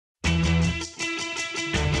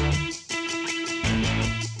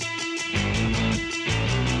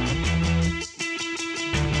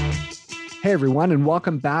Hey, everyone, and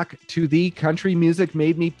welcome back to the Country Music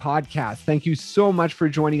Made Me podcast. Thank you so much for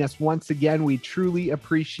joining us once again. We truly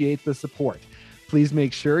appreciate the support. Please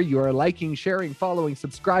make sure you are liking, sharing, following,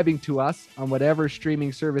 subscribing to us on whatever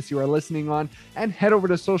streaming service you are listening on, and head over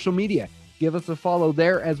to social media. Give us a follow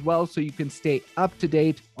there as well so you can stay up to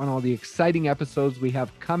date on all the exciting episodes we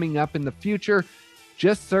have coming up in the future.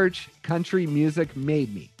 Just search Country Music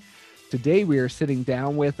Made Me. Today, we are sitting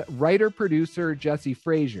down with writer-producer Jesse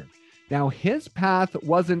Frazier. Now, his path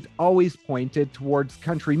wasn't always pointed towards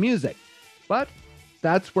country music, but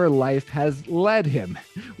that's where life has led him.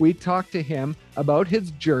 We talked to him about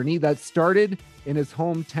his journey that started in his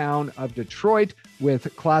hometown of Detroit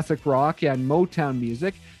with classic rock and Motown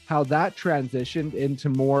music, how that transitioned into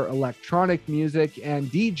more electronic music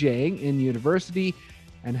and DJing in university,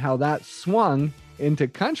 and how that swung into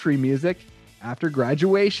country music after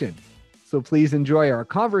graduation. So please enjoy our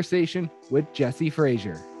conversation with Jesse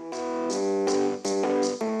Frazier.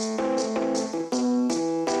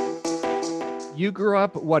 You grew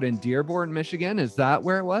up, in Dearborn, Michigan? Is that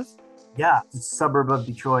where it was? Yeah, it's a suburb of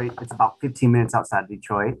Detroit. It's about 15 minutes outside of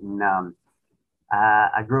Detroit. And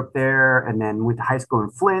I grew up there and then went to high school in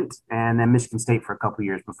Flint and then Michigan State for a couple of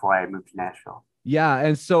years before I moved to Nashville. Yeah,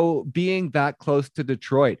 and so being that close to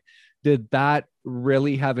Detroit, did that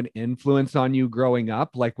really have an influence on you growing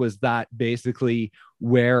up? Like, was that basically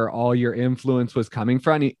where all your influence was coming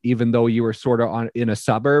from, even though you were sort of in a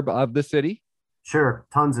suburb of the city? Sure,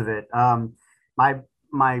 tons of it.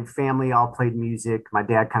 My family all played music. My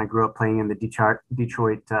dad kind of grew up playing in the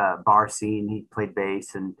Detroit bar scene. He played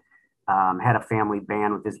bass and had a family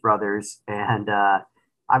band with his brothers. And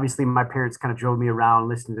obviously, my parents kind of drove me around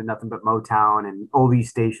listening to nothing but Motown, and oldies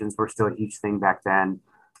stations were still a huge thing back then.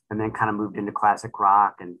 And then kind of moved into classic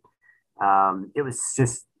rock. And I was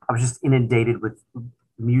just inundated with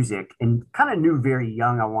music and kind of knew very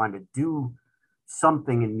young I wanted to do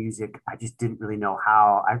something in music. I just didn't really know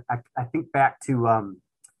how. I think back to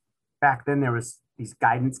back then there was these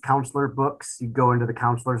guidance counselor books. You go into the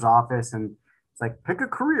counselor's office and it's like, pick a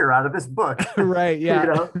career out of this book. Right. Yeah.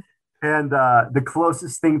 You know? And the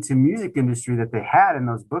closest thing to music industry that they had in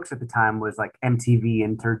those books at the time was like MTV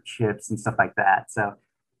internships and stuff like that. So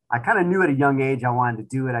I kind of knew at a young age I wanted to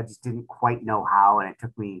do it. I just didn't quite know how. And it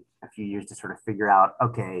took me a few years to sort of figure out,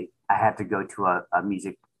 okay, I had to go to a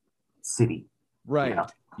music city. Right.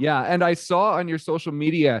 Yeah. And I saw on your social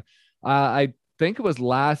media, I think it was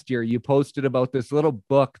last year, you posted about this little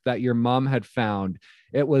book that your mom had found.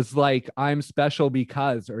 It was like, I'm special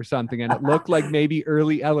because, or something. And it looked like maybe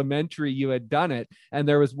early elementary you had done it. And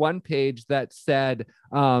there was one page that said,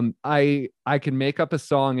 I can make up a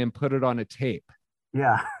song and put it on a tape.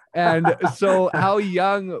 Yeah. And so how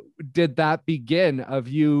young did that begin of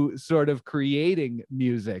you sort of creating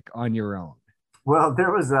music on your own? Well,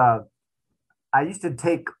 there was I used to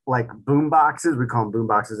take like boom boxes, we call them boom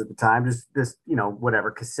boxes at the time, just whatever,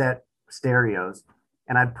 cassette stereos,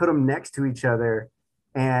 and I'd put them next to each other,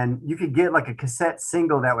 and you could get like a cassette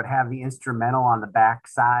single that would have the instrumental on the back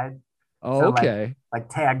side. Oh, So okay. like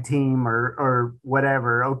Tag Team or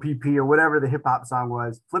whatever, OPP or whatever the hip hop song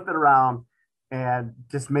was, flip it around and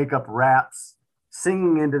just make up raps,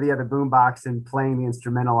 singing into the other boombox and playing the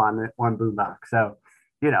instrumental on the one boombox. So,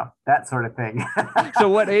 that sort of thing. So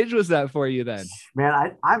what age was that for you then?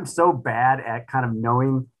 Man, I'm so bad at kind of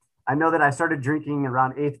knowing. I know that I started drinking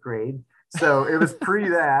around 8th grade. So it was pre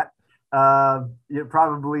that.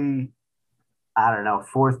 Probably, I don't know,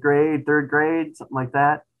 4th grade, 3rd grade, something like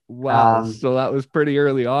that. Wow. So that was pretty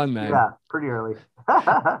early on then. Yeah, pretty early.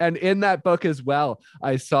 And in that book as well,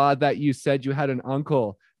 I saw that you said you had an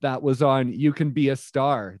uncle that was on You Can Be a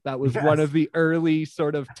Star. That was one of the early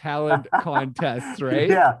sort of talent contests, right?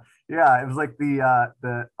 Yeah. It was like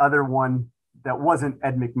the other one that wasn't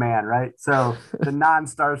Ed McMahon, right? So the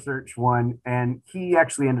non-Star Search one, and he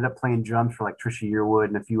actually ended up playing drums for like Trisha Yearwood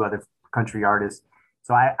and a few other country artists.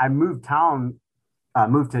 So I moved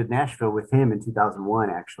to Nashville with him in 2001,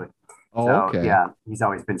 actually. Oh, so, okay. Yeah, he's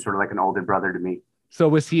always been sort of like an older brother to me. So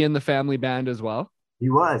was he in the family band as well? He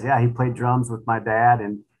was, yeah. He played drums with my dad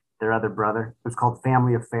and their other brother. It was called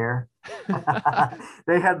Family Affair.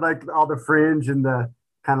 They had like all the fringe and the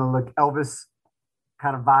kind of like Elvis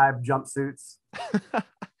kind of vibe jumpsuits.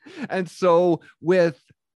 And so with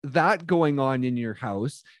that going on in your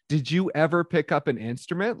house, did you ever pick up an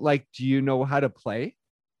instrument? Like, do you know how to play?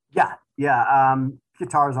 Yeah.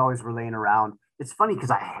 Guitars always were laying around. It's funny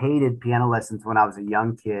because I hated piano lessons when I was a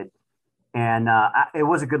young kid. And it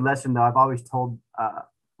was a good lesson, though. I've always told,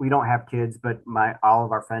 we don't have kids, but all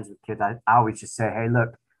of our friends with kids, I always just say, hey,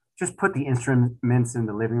 look, just put the instruments in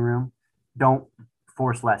the living room. Don't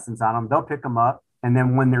force lessons on them. They'll pick them up. And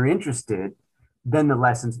then when they're interested, then the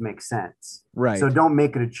lessons make sense. So Right. don't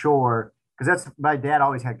make it a chore, because that's, my dad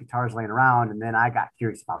always had guitars laying around, and then I got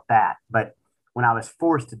curious about that. But when I was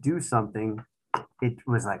forced to do something, it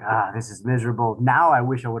was like, this is miserable. Now I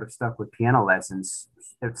wish I would have stuck with piano lessons.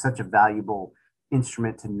 It's such a valuable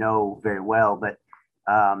instrument to know very well. But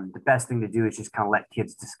the best thing to do is just kind of let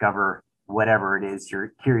kids discover whatever it is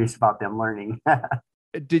you're curious about them learning.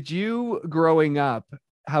 Did you growing up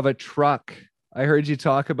have a truck? I heard you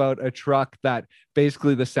talk about a truck that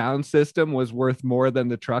basically the sound system was worth more than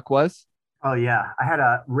the truck was. Oh yeah, I had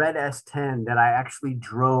a red S10 that I actually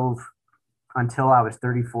drove until I was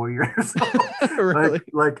 34 years old. Really?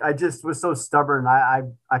 Like I just was so stubborn. I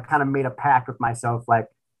kind of made a pact with myself, like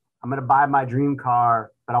I'm gonna buy my dream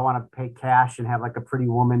car, but I want to pay cash and have like a Pretty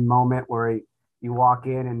Woman moment where you walk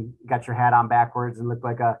in and got your hat on backwards and look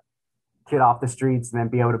like a kid off the streets, and then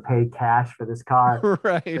be able to pay cash for this car.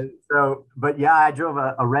 Right. So, but yeah, I drove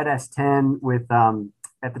a red S10 with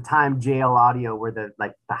at the time JL Audio were the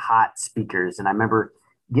hot speakers, and I remember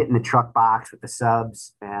getting the truck box with the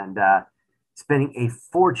subs and spending a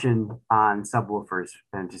fortune on subwoofers,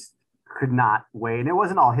 and just could not wait. And it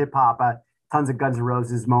wasn't all hip hop, tons of Guns N'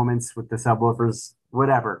 Roses moments with the subwoofers,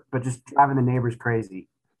 whatever, but just driving the neighbors crazy.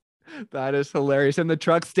 That is hilarious. And the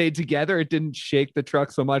truck stayed together. It didn't shake the truck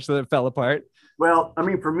so much that it fell apart. Well, I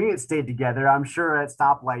mean, for me, it stayed together. I'm sure at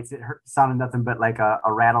stoplights sounded nothing but like a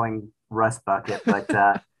rattling rust bucket, but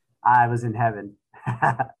I was in heaven.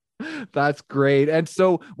 That's great. And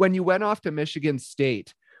so when you went off to Michigan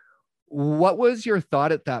State, what was your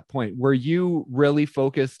thought at that point? Were you really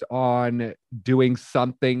focused on doing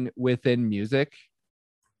something within music?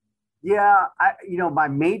 Yeah, my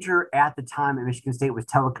major at the time at Michigan State was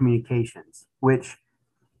telecommunications, which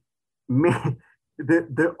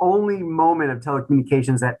the only moment of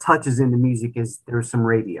telecommunications that touches into music is there's some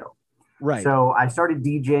radio. Right. So I started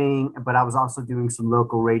DJing, but I was also doing some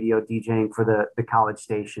local radio DJing for the college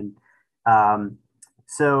station. Um,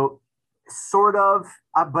 so sort of,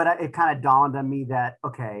 but it kind of dawned on me that,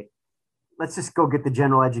 okay, let's just go get the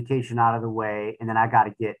general education out of the way. And then I got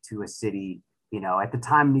to get to a city. At the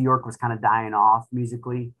time, New York was kind of dying off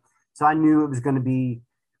musically. So I knew it was going to be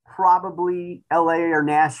probably LA or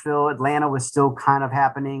Nashville. Atlanta was still kind of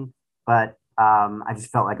happening, but I just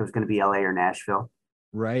felt like it was going to be LA or Nashville.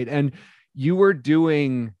 Right. And you were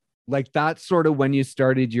doing like that sort of when you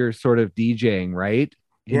started your sort of DJing, right?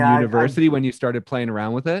 In Yeah, I university, when you started playing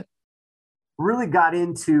around with it? really got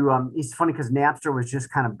into it's funny because Napster was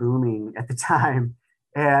just kind of booming at the time.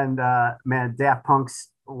 And man, Daft Punk's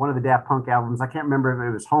one of the Daft Punk albums, I can't remember if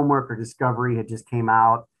it was Homework or Discovery, had just came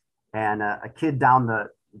out. And a kid down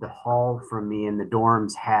the hall from me in the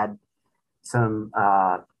dorms had some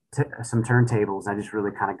some turntables. I just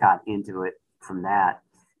really kind of got into it from that.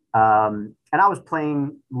 And I was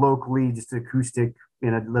playing locally, just acoustic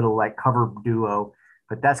in a little like cover duo.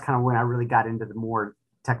 But that's kind of when I really got into the more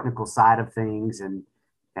technical side of things, and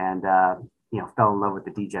fell in love with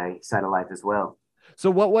the DJ side of life as well.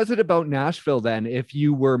 So what was it about Nashville then? If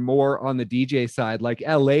you were more on the DJ side, like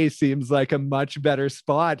LA seems like a much better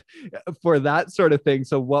spot for that sort of thing.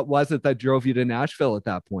 So what was it that drove you to Nashville at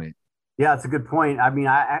that point? Yeah, it's a good point. I mean,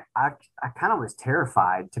 I kind of was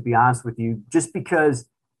terrified, to be honest with you, just because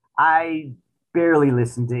I barely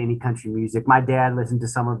listened to any country music. My dad listened to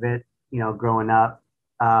some of it, growing up,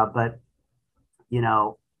 but you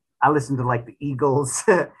know, I listened to like the Eagles.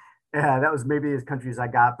 Yeah, that was maybe as country as I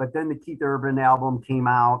got. But then the Keith Urban album came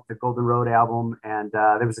out, the Golden Road album, and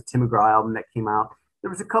there was a Tim McGraw album that came out. There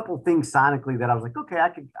was a couple things sonically that I was like, okay, I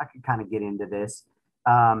could kind of get into this.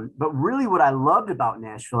 But really, what I loved about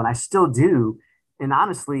Nashville, and I still do, and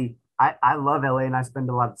honestly, I love LA and I spend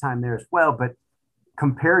a lot of time there as well. But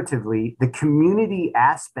comparatively, the community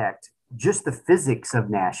aspect, just the physics of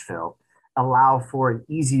Nashville, allow for an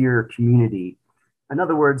easier community. In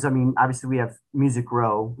other words, I mean, obviously we have Music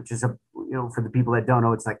Row, which is for the people that don't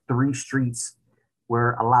know, it's like three streets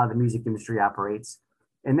where a lot of the music industry operates.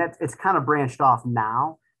 And that it's kind of branched off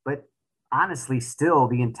now, but honestly, still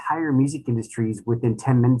the entire music industry is within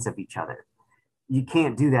 10 minutes of each other. You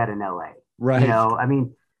can't do that in LA. Right. I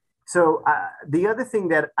mean, so the other thing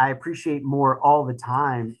that I appreciate more all the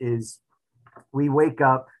time is we wake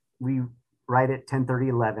up, we write at 10:30,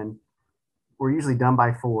 11. We're usually done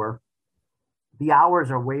by 4. The hours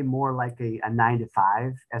are way more like a 9 to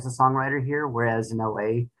 5 as a songwriter here, whereas in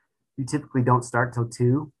LA, you typically don't start till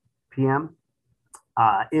 2 p.m.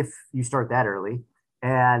 If you start that early.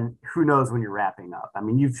 And who knows when you're wrapping up. I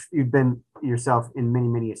mean, you've been yourself in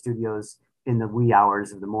many studios in the wee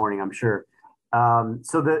hours of the morning, I'm sure.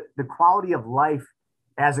 So the quality of life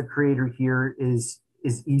as a creator here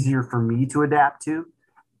is easier for me to adapt to.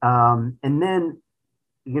 And then,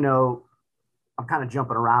 you know, I'm kind of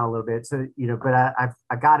jumping around a little bit. So, you know, but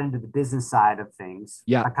I got into the business side of things.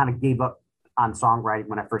 Yeah. I kind of gave up on songwriting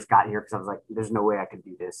when I first got here because I was like, there's no way I could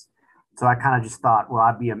do this. So I kind of just thought, well,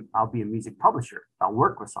 I'll be a music publisher. I'll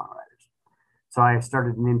work with songwriters. So I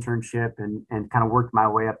started an internship and kind of worked my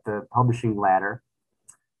way up the publishing ladder.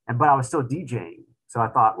 But I was still DJing. So I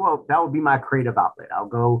thought, well, that would be my creative outlet. I'll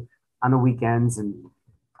go on the weekends, and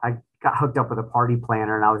I got hooked up with a party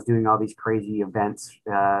planner, and I was doing all these crazy events,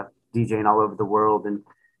 DJing all over the world, and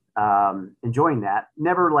enjoying that.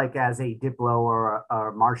 Never like as a Diplo or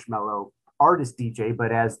a Marshmello artist DJ,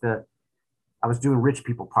 but as I was doing rich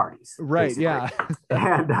people parties. Right. Basically. Yeah.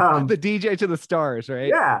 And the DJ to the stars, right?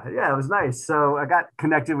 Yeah. It was nice. So I got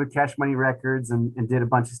connected with Cash Money Records and did a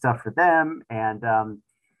bunch of stuff for them, and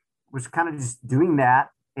was kind of just doing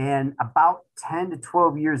that. And about 10 to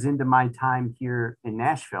 12 years into my time here in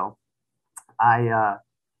Nashville, the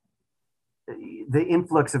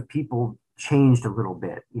influx of people changed a little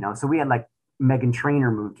bit, you know. So we had like Meghan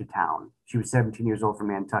Trainor moved to town. She was 17 years old from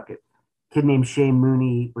Nantucket. Kid named Shay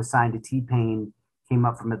Mooney was signed to T-Pain, came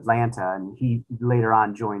up from Atlanta, and he later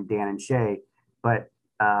on joined Dan and Shay. But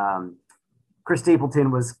Chris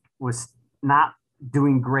Stapleton was not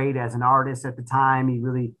doing great as an artist at the time.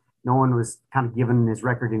 No one was kind of giving his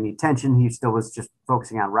record any attention. He still was just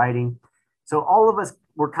focusing on writing. So all of us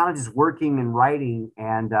were kind of just working and writing.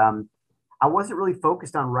 And I wasn't really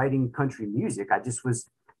focused on writing country music. I just was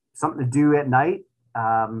something to do at night.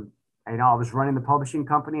 You know, I was running the publishing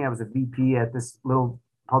company. I was a VP at this little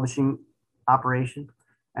publishing operation.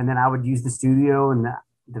 And then I would use the studio and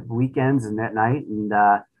the weekends and at night. And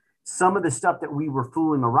some of the stuff that we were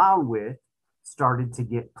fooling around with started to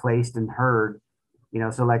get placed and heard. You know,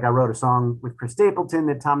 so like I wrote a song with Chris Stapleton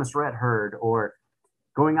that Thomas Rhett heard, or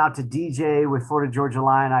going out to DJ with Florida Georgia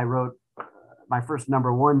Line. I wrote my first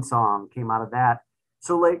 #1 song came out of that.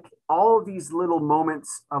 So like all of these little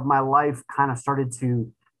moments of my life kind of started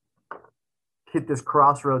to hit this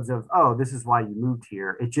crossroads of, oh, this is why you moved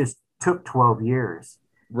here. It just took 12 years.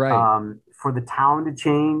 Right. For the town to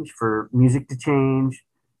change, for music to change,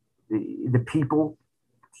 the people,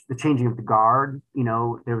 the changing of the guard. You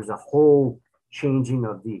know, there was a whole changing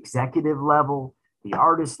of the executive level, the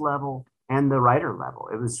artist level, and the writer level.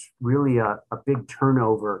 It was really a big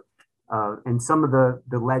turnover. And some of the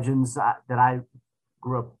legends that I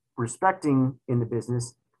grew up respecting in the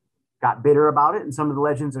business got bitter about it. And some of the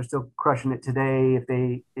legends are still crushing it today if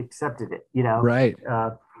they accepted it, you know? Right.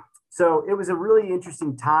 So it was a really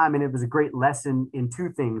interesting time, and it was a great lesson in two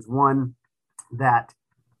things. One, that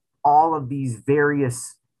all of these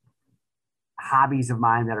various hobbies of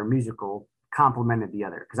mine that are musical complemented the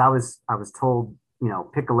other. Because I was told, you know,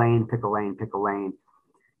 pick a lane, pick a lane, pick a lane.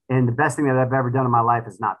 And the best thing that I've ever done in my life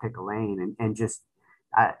is not pick a lane. And just,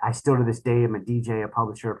 I still to this day am a DJ, a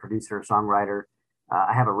publisher, a producer, a songwriter.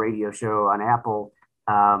 I have a radio show on Apple.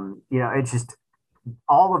 You know, it's just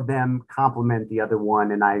all of them complement the other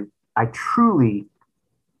one. And I truly,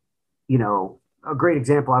 you know, a great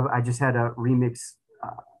example. I just had a remix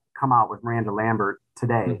come out with Miranda Lambert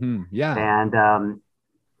today. Mm-hmm. Yeah. And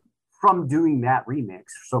from doing that remix,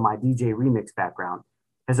 so my DJ remix background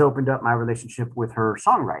has opened up my relationship with her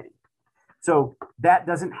songwriting. So that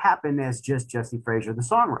doesn't happen as just Jesse Frazier, the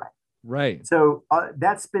songwriter. Right. So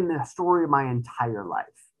that's been the story of my entire life,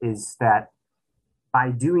 is that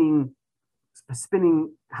by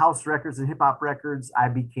spinning house records and hip hop records, I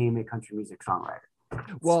became a country music songwriter.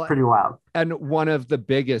 It's pretty wild. And one of the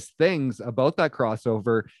biggest things about that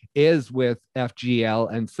crossover is with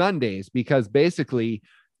FGL and Sundays, because basically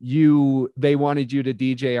they wanted you to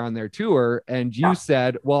DJ on their tour, and you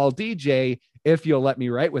said, well, I'll DJ if you'll let me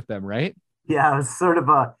write with them, right? Yeah, it was sort of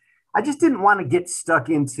I just didn't want to get stuck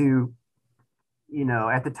into, you know,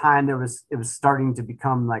 at the time it was starting to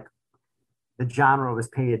become like the genre was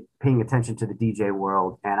paying attention to the DJ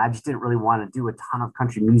world. And I just didn't really want to do a ton of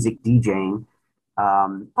country music DJing.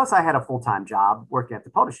 Plus I had a full-time job working at the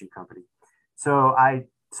publishing company. So I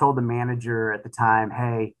told the manager at the time,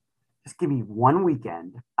 hey, just give me one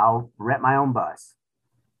weekend. I'll rent my own bus,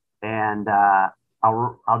 and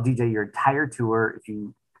I'll DJ your entire tour if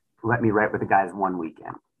you let me write with the guys one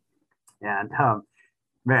weekend. And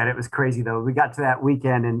man, it was crazy though. We got to that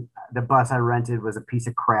weekend, and the bus I rented was a piece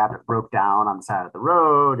of crap. It broke down on the side of the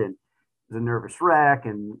road, and it was a nervous wreck.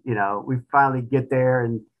 And you know, we finally get there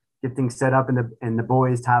and get things set up, and the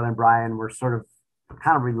boys, Tyler and Brian, were sort of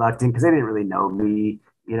kind of reluctant because they didn't really know me.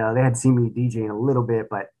 You know, they had seen me DJing a little bit,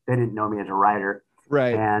 but they didn't know me as a writer.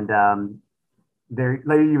 Right. And they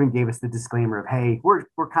even gave us the disclaimer of, hey, we're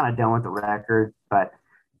kind of done with the record, but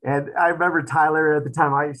And I remember Tyler at the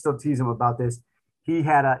time, I still tease him about this. He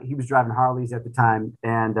was driving Harleys at the time,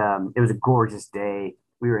 and it was a gorgeous day.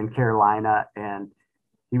 We were in Carolina, and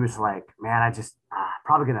he was like, man, I just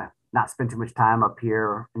probably gonna not spend too much time up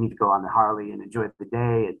here. I need to go on the Harley and enjoy the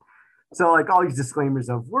day. And so like all these disclaimers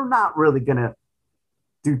of we're not really gonna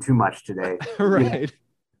do too much today. Right.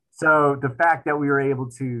 So the fact that we were able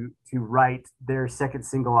to write their second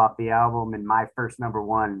single off the album and my first number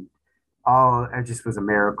one, oh, it just was a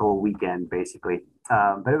miracle weekend basically.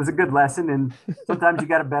 But it was a good lesson, and sometimes you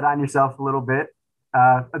got to bet on yourself a little bit.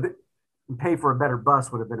 Pay for a better bus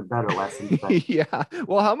would have been a better lesson. But. Yeah.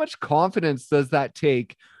 Well, how much confidence does that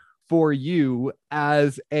take for you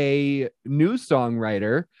as a new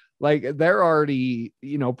songwriter? Like they're already,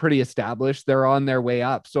 pretty established. They're on their way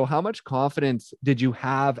up. So how much confidence did you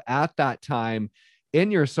have at that time in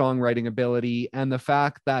your songwriting ability and the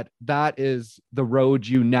fact that that is the road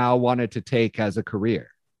you now wanted to take as a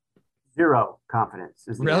career? Zero confidence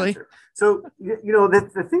is the really answer. So,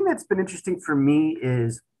 the thing that's been interesting for me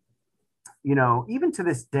is, even to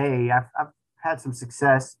this day, I've had some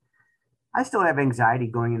success. I still have anxiety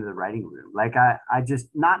going into the writing room. Like I just,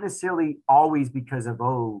 not necessarily always because of,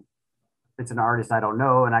 oh, it's an artist I don't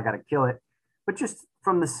know and I got to kill it, but just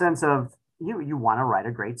from the sense of you want to write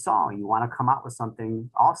a great song, you want to come out with something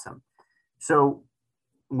awesome. So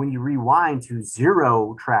when you rewind to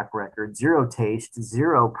zero track record, zero taste,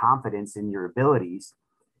 zero confidence in your abilities,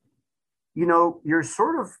 you're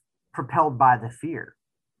sort of propelled by the fear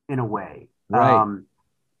in a way. right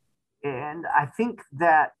And I think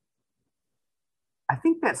that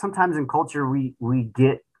sometimes in culture we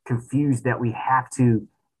get confused that we have to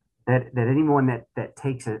that anyone that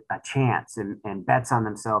takes a chance and bets on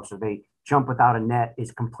themselves or they jump without a net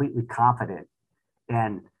is completely confident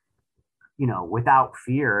and without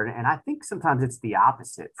fear. And I think sometimes it's the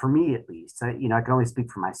opposite for me, at least. I can only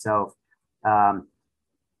speak for myself. I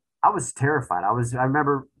was terrified. I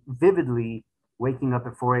remember vividly waking up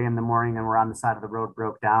at 4 a.m. in the morning and we're on the side of the road,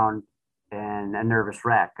 broke down and a nervous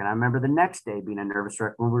wreck. And I remember the next day being a nervous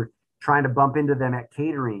wreck when we're trying to bump into them at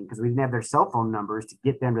catering because we didn't have their cell phone numbers to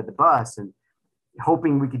get them to the bus and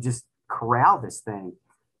hoping we could just corral this thing.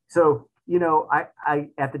 So, I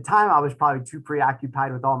at the time I was probably too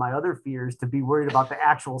preoccupied with all my other fears to be worried about the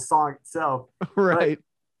actual song itself. right But,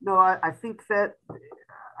 no, I think that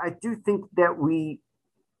I do think that we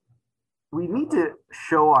need to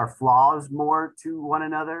show our flaws more to one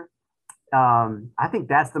another. I think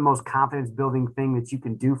that's the most confidence building thing that you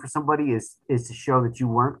can do for somebody is to show that you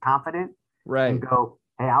weren't confident and right go,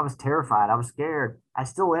 hey, I was terrified, I was scared, I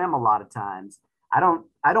still am a lot of times. I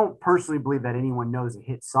don't personally believe that anyone knows a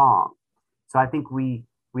hit song. So I think we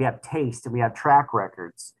have taste and we have track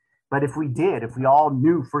records. But if we all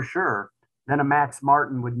knew for sure, then a Max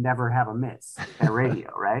Martin would never have a miss at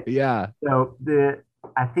radio, right? yeah So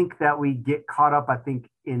I think that we get caught up, I think,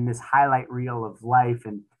 in this highlight reel of life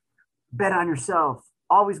and bet on yourself,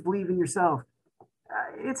 always believe in yourself.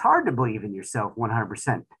 It's hard to believe in yourself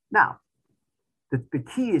 100%. Now, the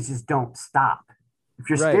key is just don't stop. If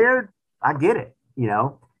you're right scared, I get it,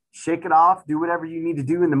 shake it off, do whatever you need to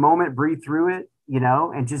do in the moment, breathe through it,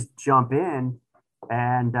 and just jump in.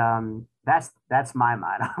 And that's my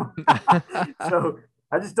motto. So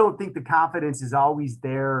I just don't think the confidence is always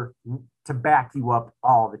there to back you up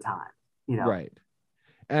all the time. right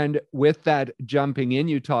And with that jumping in,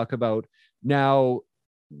 you talk about now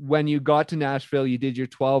when you got to Nashville, you did your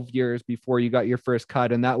 12 years before you got your first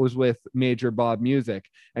cut, and that was with Major Bob Music.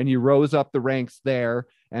 And you rose up the ranks there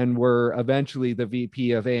and were eventually the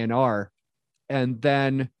VP of A&R. And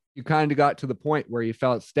then you kind of got to the point where you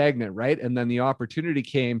felt stagnant, right? And then the opportunity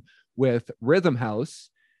came with Rhythm House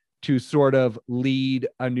to sort of lead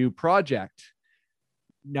a new project.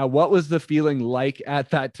 Now, what was the feeling like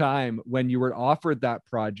at that time when you were offered that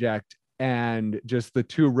project and just the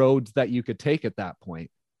two roads that you could take at that point?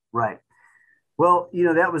 Right. Well,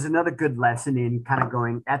 that was another good lesson in kind of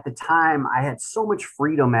going at the time. I had so much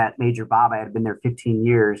freedom at Major Bob. I had been there 15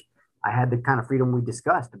 years. I had the kind of freedom we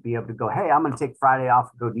discussed to be able to go, hey, I'm going to take Friday off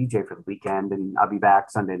and go DJ for the weekend and I'll be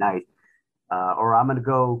back Sunday night. Or I'm going to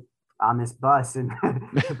go on this bus and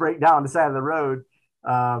break down the side of the road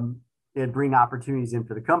and bring opportunities in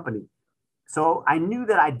for the company. So I knew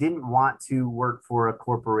that I didn't want to work for a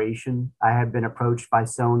corporation. I had been approached by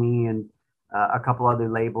Sony and a couple other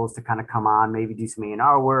labels to kind of come on, maybe do some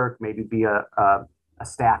A&R work, maybe be a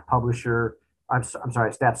staff publisher. I'm sorry,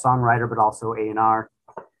 a staff songwriter, but also A&R.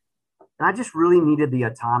 And I just really needed the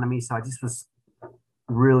autonomy. So I just was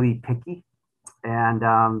really picky. And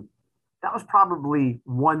that was probably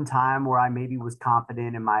one time where I maybe was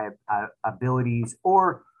confident in my abilities,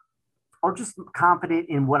 or or just confident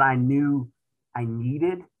in what I knew I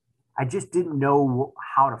needed. I just didn't know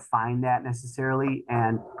how to find that necessarily.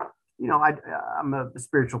 And, I'm a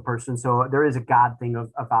spiritual person. So there is a God thing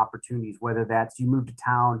of opportunities, whether that's you move to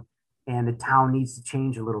town and the town needs to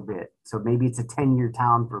change a little bit. So maybe it's a 10-year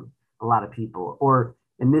town for a lot of people. Or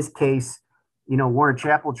in this case, Warner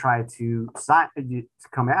Chappell tried to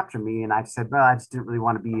come after me. And I said, well, I just didn't really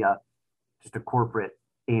want to be just a corporate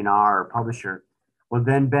A&R publisher. Well,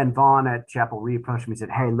 then Ben Vaughn at Chappell reapproached me and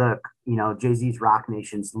said, hey, look, Jay-Z's Rock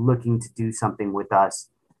Nation's looking to do something with us.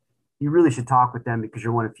 You really should talk with them because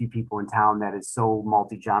you're one of the few people in town that is so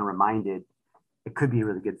multi-genre minded. It could be a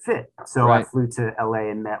really good fit. So right. I flew to LA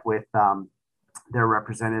and met with their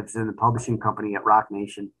representatives in the publishing company at Rock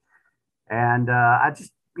Nation. And I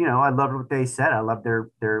just, I loved what they said. I loved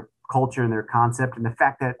their culture and their concept and the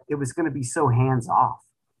fact that it was going to be so hands off,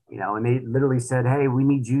 and they literally said, hey, we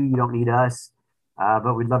need you. You don't need us.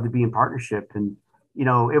 But we'd love to be in partnership. And,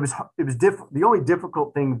 it was different. The only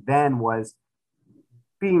difficult thing then was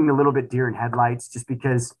being a little bit deer in headlights, just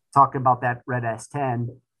because talking about that red S10,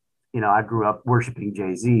 I grew up worshiping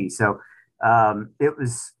Jay-Z. So I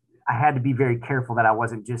had to be very careful that I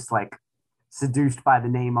wasn't just like seduced by the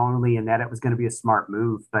name only and that it was going to be a smart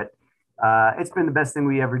move. But it's been the best thing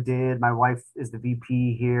we ever did. My wife is the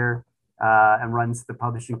VP here and runs the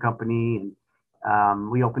publishing company.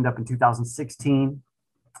 And we opened up in 2016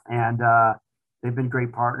 and they've been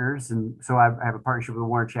great partners. And so I have a partnership with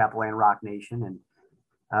Warner Chappell and Rock Nation. And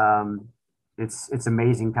it's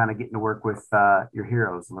amazing kind of getting to work with your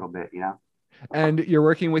heroes a little bit, And you're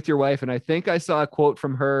working with your wife. And I think I saw a quote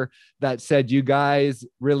from her that said, you guys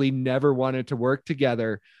really never wanted to work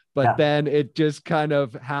together, but then it just kind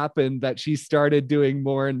of happened that she started doing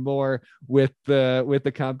more and more with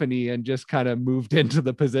the company and just kind of moved into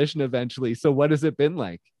the position eventually. So what has it been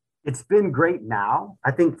like? It's been great now.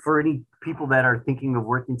 I think for any people that are thinking of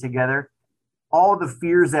working together, all the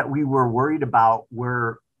fears that we were worried about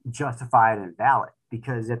were justified and valid,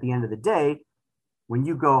 because at the end of the day, when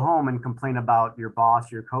you go home and complain about your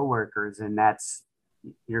boss, your coworkers, and that's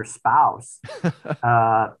your spouse,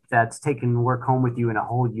 that's taking work home with you in a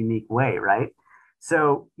whole unique way, right?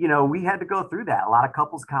 So, we had to go through that. A lot of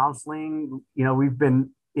couples counseling, we've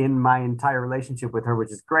been in my entire relationship with her, which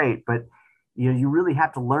is great, but you really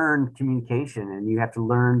have to learn communication and you have to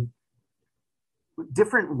learn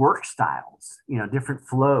different work styles, different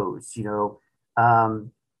flows,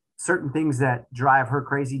 certain things that drive her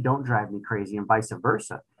crazy don't drive me crazy and vice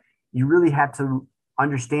versa. You really have to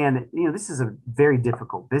understand that, this is a very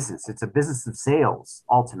difficult business. It's a business of sales.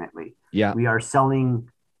 Ultimately. Yeah. We are selling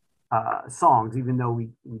songs, even though we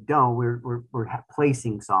don't, we're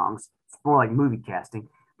placing songs. It's more like movie casting,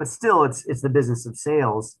 but still it's the business of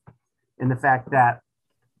sales. And the fact that,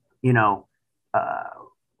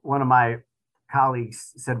 one of my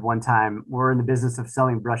colleagues said one time, we're in the business of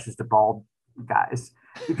selling brushes to bald guys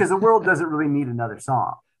because the world doesn't really need another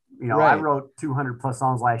song. Right. I wrote 200 plus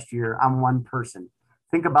songs last year. I'm one person.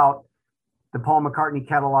 Think about the Paul McCartney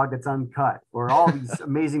catalog that's uncut, or all these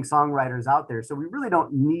amazing songwriters out there. So we really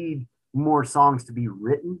don't need more songs to be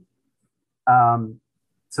written.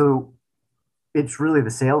 So it's really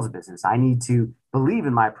the sales business. I need to believe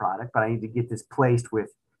in my product, but I need to get this placed with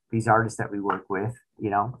these artists that we work with,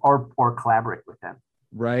 or collaborate with them.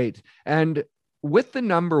 Right. And with the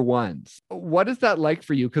number ones, what is that like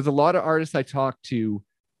for you? Because a lot of artists I talk to,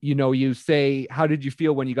 you say, how did you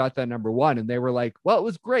feel when you got that number one? And they were like, well, it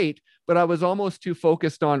was great, but I was almost too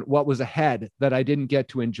focused on what was ahead that I didn't get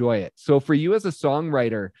to enjoy it. So for you as a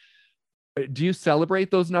songwriter, do you celebrate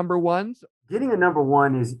those number ones? Getting a number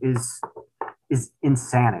one is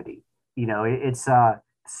insanity. It's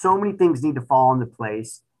so many things need to fall into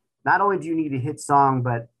place. Not only do you need a hit song,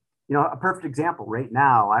 but a perfect example right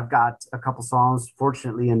now, I've got a couple songs,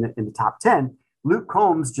 fortunately, in the top 10. Luke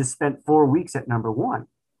Combs just spent 4 weeks at number one.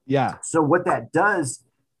 Yeah. So what that does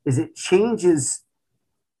is it changes.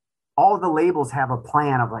 All the labels have a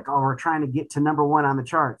plan of like, oh, we're trying to get to number one on the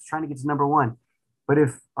charts, trying to get to number one. But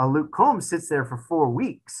if Luke Combs sits there for 4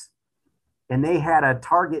 weeks and they had a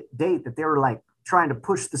target date that they were like trying to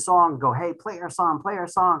push the song, go, hey, play our song,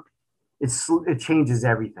 it changes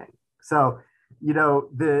everything. So,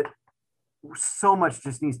 so much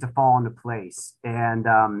just needs to fall into place. And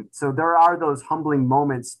so there are those humbling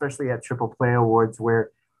moments, especially at Triple Play Awards, where,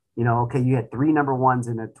 okay, you had 3 number ones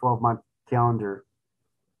in a 12-month calendar,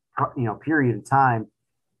 period of time.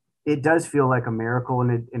 It does feel like a miracle,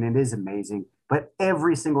 and it is amazing. But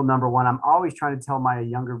every single number one, I'm always trying to tell my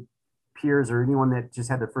younger peers or anyone that just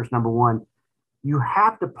had their first number one, you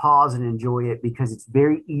have to pause and enjoy it, because it's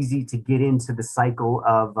very easy to get into the cycle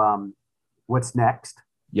of what's next.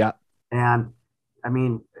 Yeah. And I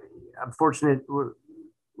mean, I'm fortunate,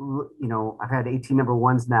 I've had 18 number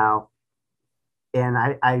ones now. And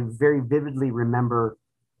I very vividly remember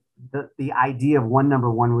the idea of one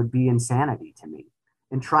number one would be insanity to me,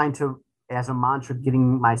 and trying to, as a mantra,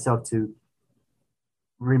 getting myself to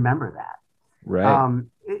remember that. Right.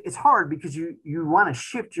 It's hard because you want to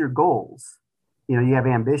shift your goals. You have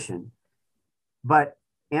ambition, but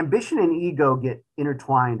ambition and ego get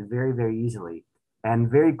intertwined very, very easily.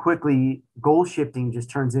 And very quickly, goal shifting just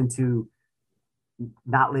turns into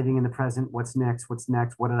not living in the present. What's next? What's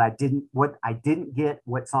next? What I didn't get,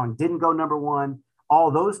 what song didn't go number one,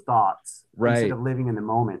 all those thoughts instead Right. of living in the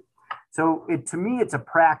moment. So to me, it's a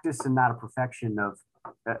practice and not a perfection of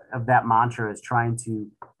that mantra, is trying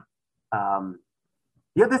to,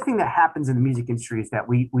 the other thing that happens in the music industry is that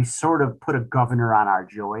we sort of put a governor on our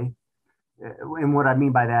joy. And what I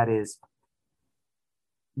mean by that is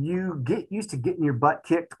you get used to getting your butt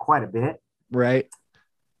kicked quite a bit. Right.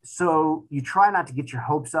 So you try not to get your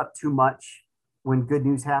hopes up too much when good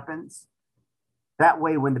news happens. That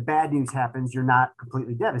way, when the bad news happens, you're not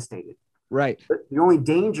completely devastated. Right. But the only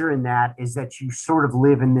danger in that is that you sort of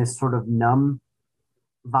live in this sort of numb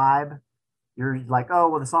vibe. You're like, oh,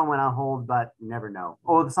 well, the song went on hold, but you never know.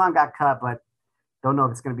 Oh, the song got cut, but don't know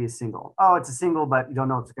if it's going to be a single. Oh, it's a single, but you don't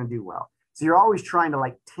know if it's going to do well. So you're always trying to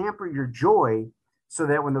like tamper your joy so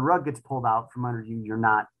that when the rug gets pulled out from under you, you're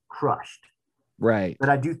not crushed. Right. But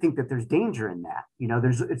I do think that there's danger in that.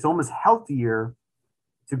 It's almost healthier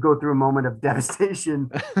to go through a moment of devastation,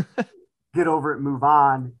 get over it, move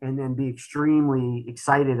on, and then be extremely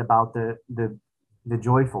excited about the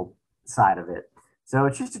joyful side of it. So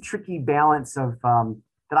it's just a tricky balance of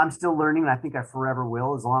that I'm still learning, and I think I forever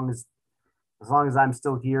will, as long as I'm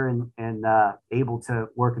still here and able to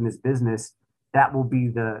work in this business. That will be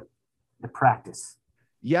the practice.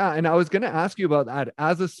 Yeah. And I was going to ask you about that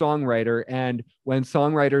as a songwriter. And when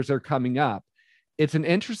songwriters are coming up, it's an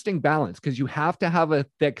interesting balance because you have to have a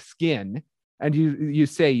thick skin. And you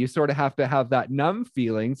say you sort of have to have that numb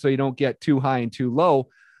feeling so you don't get too high and too low,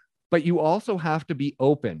 but you also have to be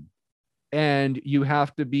open and you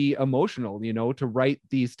have to be emotional, to write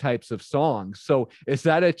these types of songs. So is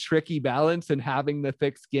that a tricky balance in having the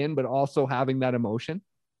thick skin, but also having that emotion?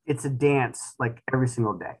 It's a dance like every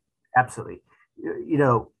single day. Absolutely.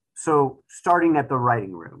 So starting at the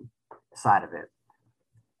writing room side of it,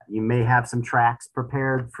 you may have some tracks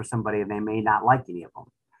prepared for somebody and they may not like any of them.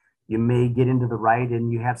 You may get into the write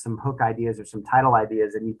and you have some hook ideas or some title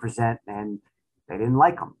ideas and you present and they didn't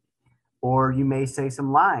like them. Or you may say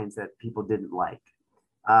some lines that people didn't like.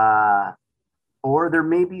 Or there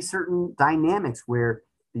may be certain dynamics where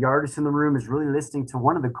the artist in the room is really listening to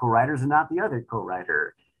one of the co-writers and not the other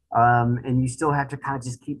co-writer. And you still have to kind of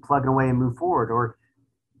just keep plugging away and move forward. Or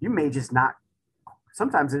you may just not.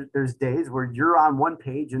 Sometimes there's days where you're on one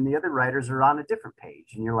page and the other writers are on a different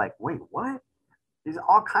page. And you're like, wait, what? There's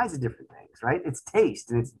all kinds of different things, right? It's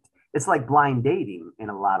taste, and it's like blind dating in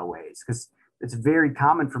a lot of ways, because it's very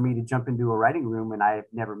common for me to jump into a writing room and I've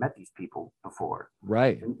never met these people before.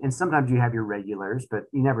 Right. And sometimes you have your regulars, but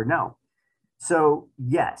you never know. So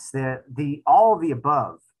yes, the all of the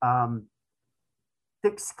above,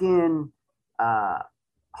 thick skin,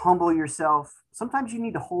 humble yourself. Sometimes you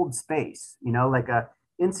need to hold space, like a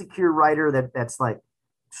insecure writer that's like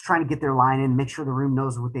just trying to get their line in, make sure the room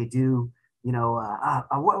knows what they do.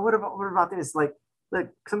 What about this? Like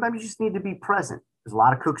sometimes you just need to be present. There's a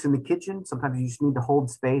lot of cooks in the kitchen. Sometimes you just need to hold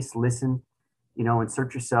space, listen,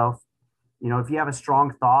 insert yourself. If you have a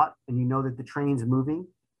strong thought and you know that the train's moving,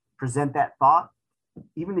 present that thought.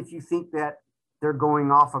 Even if you think that they're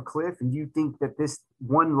going off a cliff and you think that this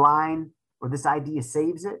one line or this idea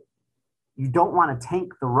saves it, you don't want to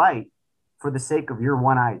tank the right for the sake of your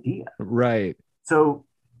one idea. Right. So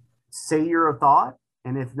say you're a thought,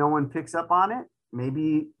 and if no one picks up on it,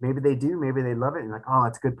 maybe they do, maybe they love it and like, oh,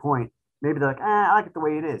 that's a good point. Maybe they're like, I like it the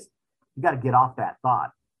way it is. You got to get off that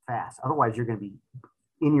thought fast. Otherwise, you're going to be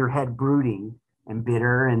in your head brooding and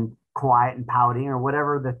bitter and quiet and pouting or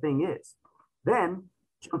whatever the thing is. Then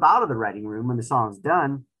jump out of the writing room when the song's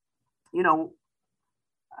done.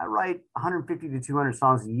 I write 150 to 200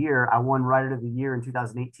 songs a year. I won Writer of the Year in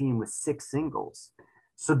 2018 with 6 singles.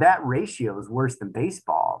 So that ratio is worse than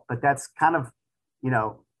baseball, but that's kind of,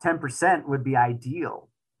 10% would be ideal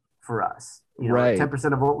for us. Right.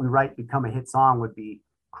 10% of what we write become a hit song would be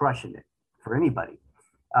crushing it for anybody.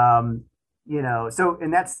 So,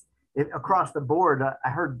 and that's it across the board. I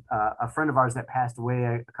heard a friend of ours that passed away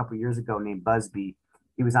a couple of years ago named Busby.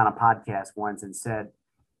 He was on a podcast once and said,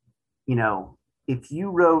 if you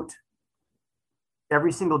wrote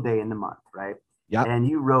every single day in the month, right? Yeah. And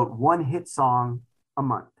you wrote one hit song a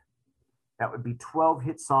month, that would be 12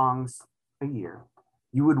 hit songs a year.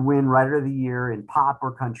 You would win Writer of the Year in pop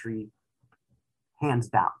or country, hands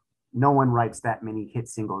down. No one writes that many hit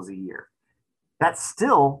singles a year. That's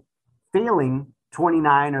still failing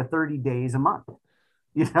 29 or 30 days a month,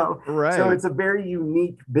 Right. So it's a very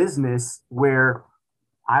unique business where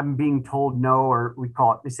I'm being told no, or we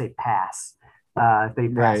call it, they say pass. If they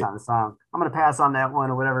pass on the song, I'm going to pass on that one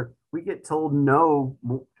or whatever. We get told no,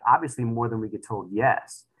 obviously more than we get told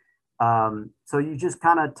yes. So you just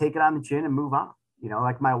kind of take it on the chin and move on.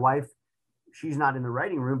 Like my wife, she's not in the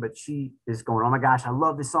writing room, but she is going, oh my gosh, I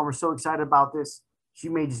love this song. We're so excited about this. She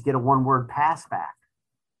may just get a 1-word pass back.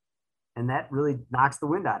 And that really knocks the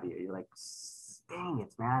wind out of you. You're like, dang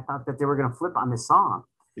it, man. I thought that they were going to flip on this song.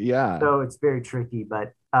 Yeah. So it's very tricky,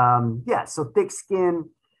 but so thick skin,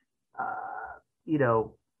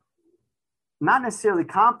 not necessarily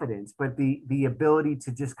confidence, but the ability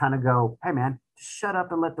to just kind of go, hey man, just shut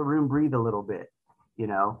up and let the room breathe a little bit.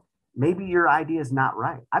 Maybe your idea is not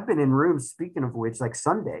right. I've been in rooms, speaking of which, like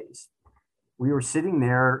Sundays, we were sitting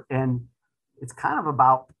there and it's kind of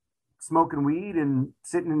about smoking weed and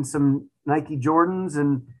sitting in some Nike Jordans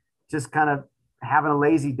and just kind of having a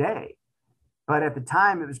lazy day. But at the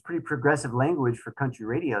time, it was pretty progressive language for country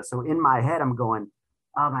radio. So in my head, I'm going,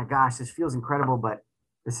 oh my gosh, this feels incredible, but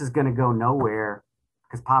this is going to go nowhere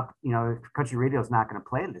because country radio is not going to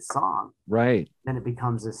play this song. Right. Then it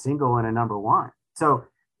becomes a single and a number one. So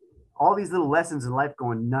all these little lessons in life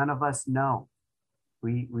going, none of us know.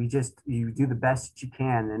 You do the best that you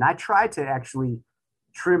can. And I try to actually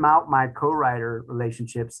trim out my co-writer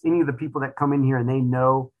relationships. Any of the people that come in here and they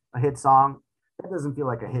know a hit song, that doesn't feel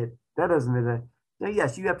like a hit. That doesn't,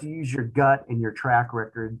 yes, you have to use your gut and your track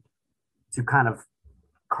record to kind of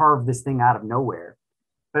carve this thing out of nowhere.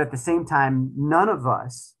 But at the same time, none of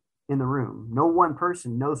us in the room, no one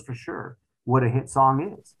person knows for sure what a hit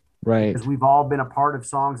song is. Right. Because we've all been a part of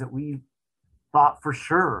songs that we thought for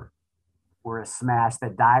sure were a smash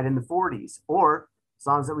that died in the 40s, or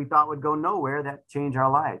songs that we thought would go nowhere that change our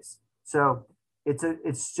lives. So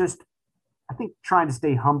it's just, I think, trying to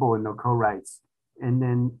stay humble in the co-writes. And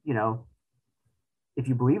then, if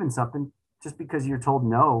you believe in something, just because you're told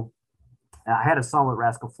no. I had a song with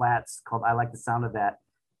Rascal Flatts called I Like the Sound of That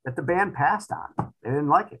the band passed on. They didn't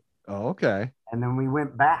like it. Oh, okay. And then we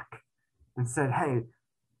went back and said, hey,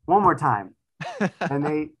 one more time. And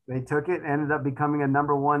they took it and ended up becoming a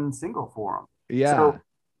number one single for them. Yeah. So,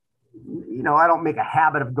 I don't make a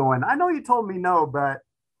habit of going, I know you told me no, but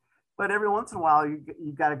every once in a while you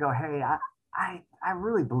got to go, hey, I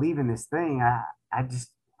really believe in this thing. I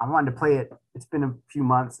wanted to play it. It's been a few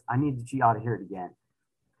months. I need you ought to hear it again.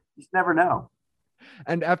 You just never know.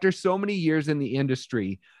 And after so many years in the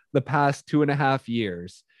industry, the past 2.5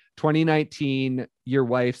 years, 2019, your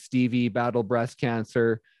wife, Stevie, battled breast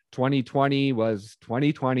cancer. 2020 was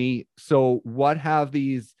 2020. So what have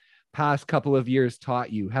these past couple of years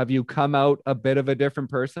taught you? Have you come out a bit of a different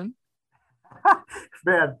person?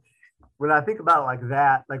 Man, when I think about it like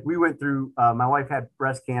that, like we went through, my wife had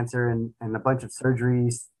breast cancer and a bunch of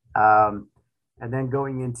surgeries. And then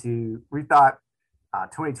going into, we thought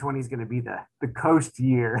 2020 is going to be the coast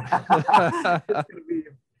year. It's going to be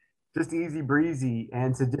just easy breezy.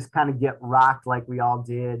 And to just kind of get rocked like we all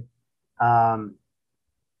did. At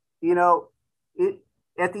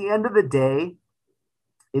the end of the day,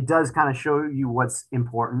 it does kind of show you what's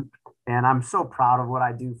important. And I'm so proud of what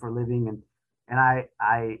I do for a living. And I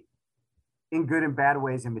in good and bad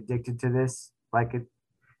ways, I'm addicted to this.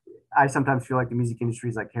 I sometimes feel like the music industry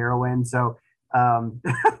is like heroin. So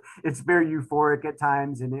it's very euphoric at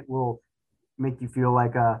times, and it will make you feel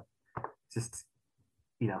like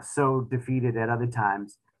so defeated at other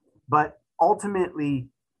times. But ultimately,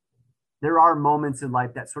 there are moments in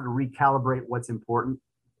life that sort of recalibrate what's important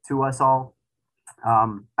to us all.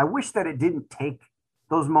 I wish that it didn't take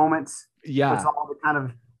those moments. Yeah. It's all to kind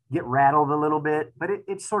of get rattled a little bit, but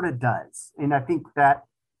it sort of does. And I think that,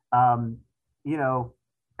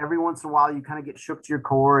 every once in a while you kind of get shook to your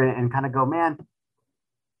core and kind of go, man,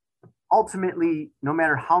 ultimately, no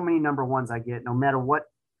matter how many number ones I get, no matter what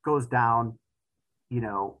goes down,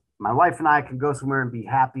 my wife and I can go somewhere and be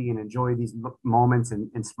happy and enjoy these moments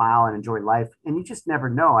and smile and enjoy life. And you just never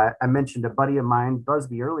know. I mentioned a buddy of mine,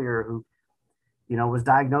 Busby, earlier, who, was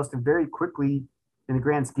diagnosed and very quickly, in the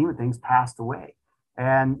grand scheme of things, passed away.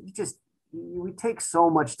 And we take so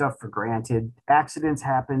much stuff for granted. Accidents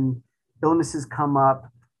happen, illnesses come up,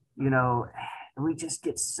 and we just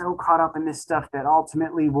get so caught up in this stuff that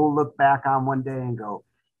ultimately we'll look back on one day and go,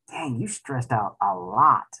 dang, you stressed out a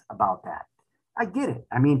lot about that. I get it.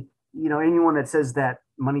 I mean, anyone that says that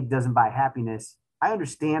money doesn't buy happiness, I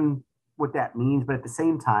understand what that means. But at the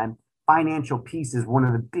same time, financial piece is one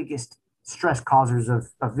of the biggest stress causers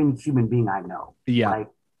of any human being I know. Yeah. Right.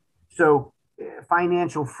 So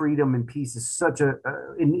financial freedom and peace is such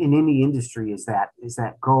in any industry is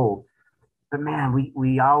that goal. But man,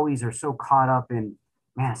 we always are so caught up in,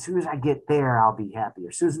 man, as soon as I get there, I'll be happy. Or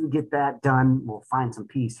as soon as we get that done, we'll find some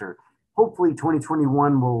peace. Or hopefully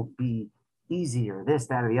 2021 will be easier, this,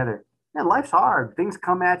 that, or the other. Man, life's hard. Things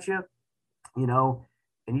come at you, you know,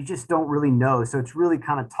 and you just don't really know. So it's really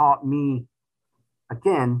kind of taught me,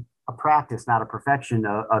 again, a practice, not a perfection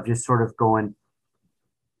of just sort of going,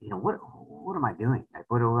 you know, what am I doing? Like,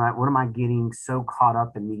 what am I getting so caught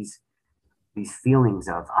up in these feelings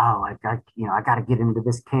of, oh, I got to get into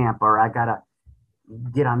this camp, or I got to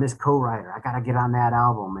get on this co-writer, I got to get on that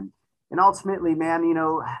album. And ultimately, man, you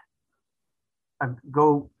know, I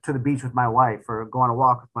go to the beach with my wife, or go on a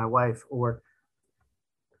walk with my wife, or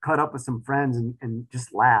cut up with some friends and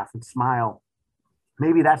just laugh and smile.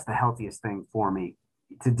 Maybe that's the healthiest thing for me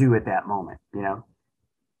to do at that moment, you know?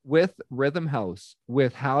 With Rhythm House,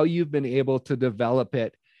 with how you've been able to develop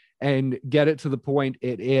it and get it to the point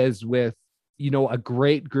it is with, you know, a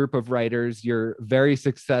great group of writers, you're very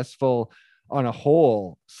successful on a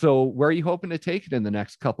whole. So where are you hoping to take it in the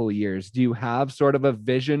next couple of years? Do you have sort of a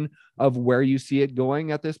vision of where you see it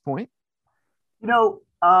going at this point? You know,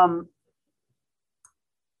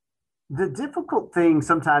 the difficult thing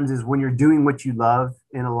sometimes is when you're doing what you love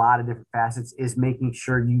in a lot of different facets is making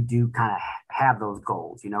sure you do kind of have those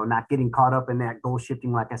goals, you know, not getting caught up in that goal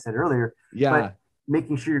shifting, like I said earlier, but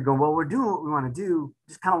making sure you're going, well, we're doing what we want to do.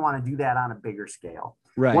 Just kind of want to do that on a bigger scale.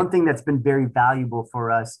 Right. One thing that's been very valuable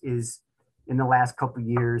for us is in the last couple of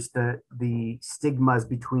years, the stigmas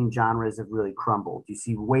between genres have really crumbled. You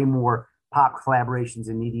see way more pop collaborations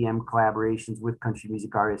and EDM collaborations with country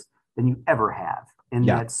music artists than you ever have. And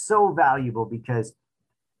that's so valuable because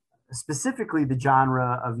specifically the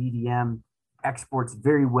genre of EDM exports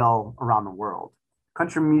very well around the world.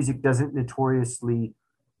 Country music doesn't notoriously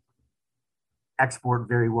export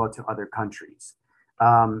very well to other countries.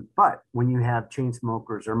 But when you have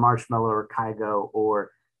Chainsmokers or Marshmello or Kygo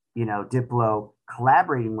or, you know, Diplo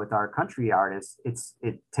collaborating with our country artists,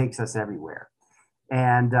 it takes us everywhere.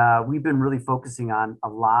 And we've been really focusing on a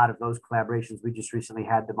lot of those collaborations. We just recently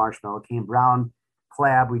had the Marshmello Kane Brown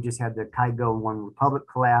collab. We just had the Kygo and One Republic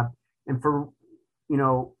collab. And for, you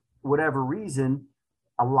know, whatever reason,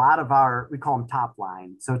 a lot of we call them top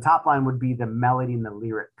line. So top line would be the melody and the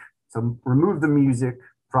lyric. So remove the music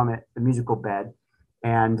from it, the musical bed,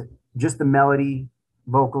 and just the melody,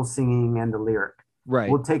 vocal singing, and the lyric. Right.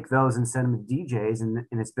 We'll take those and send them to DJs, and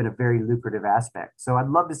it's been a very lucrative aspect. So I'd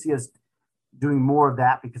love to see us doing more of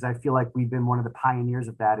that because I feel like we've been one of the pioneers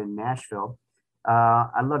of that in Nashville.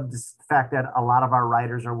 I love the fact that a lot of our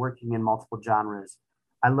writers are working in multiple genres.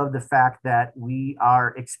 I love the fact that we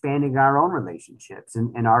are expanding our own relationships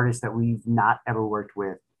and artists that we've not ever worked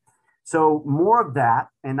with. So more of that.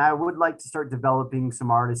 And I would like to start developing some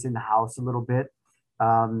artists in the house a little bit.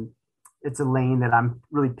 It's a lane that I'm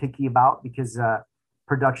really picky about because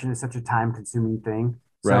production is such a time consuming thing.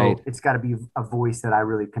 So it's got to be a voice that I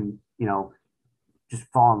really can, you know, just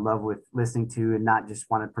fall in love with listening to and not just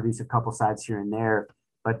want to produce a couple sides here and there,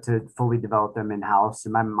 but to fully develop them in house.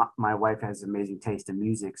 And my wife has amazing taste in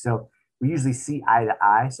music. So we usually see eye to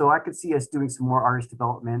eye. So I could see us doing some more artist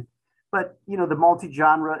development, but you know, the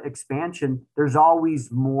multi-genre expansion, there's always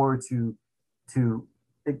more to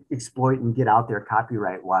exploit and get out there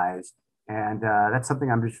copyright wise. And that's something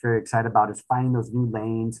I'm just very excited about is finding those new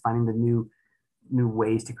lanes, finding the new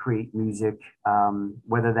ways to create music,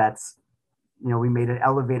 whether that's, you know, we made an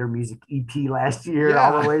elevator music EP last year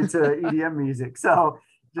all the way to EDM music. So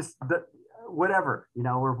just whatever, you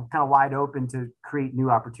know, we're kind of wide open to create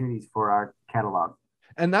new opportunities for our catalog.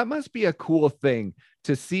 And that must be a cool thing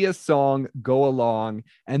to see a song go along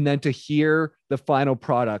and then to hear the final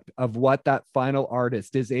product of what that final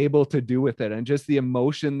artist is able to do with it and just the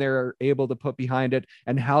emotion they're able to put behind it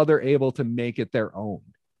and how they're able to make it their own.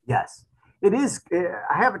 Yes, it is.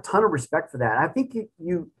 I have a ton of respect for that. I think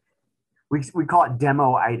we call it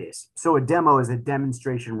demo-itis. So a demo is a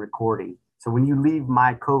demonstration recording. So when you leave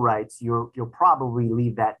my co-writes, you'll probably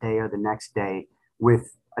leave that day or the next day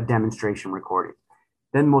with a demonstration recording.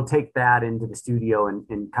 Then we'll take that into the studio and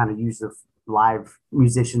kind of use the live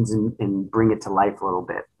musicians and bring it to life a little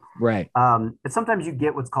bit. Right. And sometimes you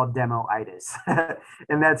get what's called demo-itis.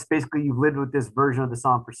 And that's basically you've lived with this version of the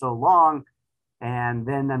song for so long, and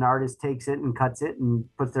then an artist takes it and cuts it and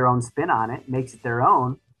puts their own spin on it, makes it their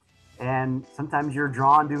own. And sometimes you're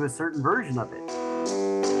drawn to a certain version of it.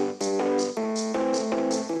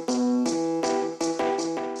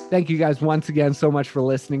 Thank you guys once again so much for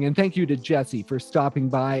listening. And thank you to Jesse for stopping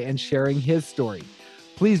by and sharing his story.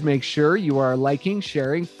 Please make sure you are liking,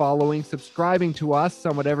 sharing, following, subscribing to us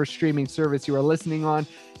on whatever streaming service you are listening on,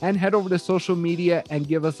 and head over to social media and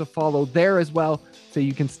give us a follow there as well so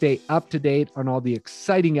you can stay up to date on all the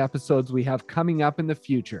exciting episodes we have coming up in the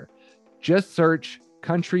future. Just search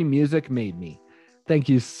Country Music Made Me. Thank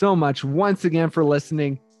you so much once again for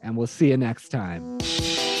listening, and we'll see you next time.